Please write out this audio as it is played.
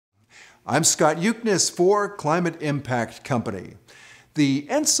I'm Scott Yuknis for Climate Impact Company. The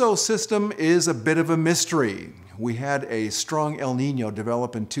ENSO system is a bit of a mystery. We had a strong El Nino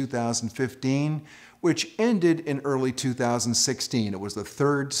develop in 2015, which ended in early 2016. It was the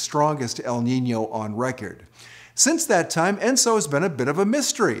third strongest El Nino on record. Since that time, ENSO has been a bit of a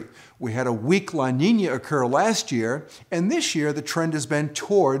mystery. We had a weak La Nina occur last year, and this year the trend has been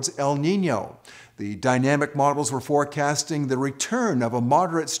towards El Nino. The dynamic models were forecasting the return of a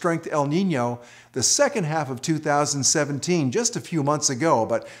moderate strength El Nino the second half of 2017, just a few months ago.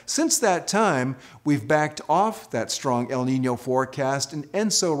 But since that time, we've backed off that strong El Nino forecast, and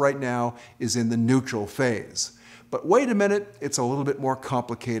ENSO right now is in the neutral phase. But wait a minute, it's a little bit more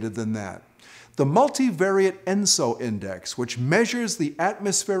complicated than that. The multivariate ENSO index, which measures the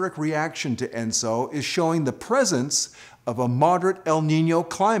atmospheric reaction to ENSO, is showing the presence of a moderate El Nino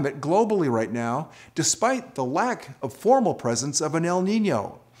climate globally right now, despite the lack of formal presence of an El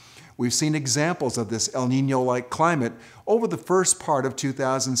Nino. We've seen examples of this El Nino-like climate over the first part of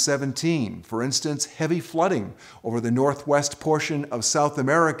 2017. For instance, heavy flooding over the northwest portion of South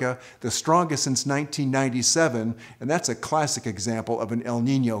America, the strongest since 1997, and that's a classic example of an El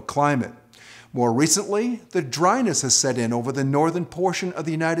Nino climate. More recently, the dryness has set in over the northern portion of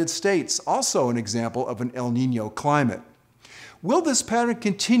the United States, also an example of an El Nino climate. Will this pattern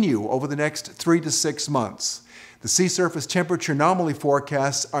continue over the next 3 to 6 months? The sea surface temperature anomaly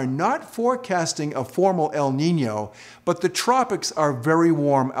forecasts are not forecasting a formal El Nino, but the tropics are very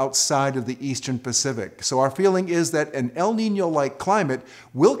warm outside of the eastern Pacific. So our feeling is that an El Nino-like climate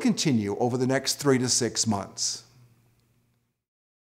will continue over the next 3 to 6 months.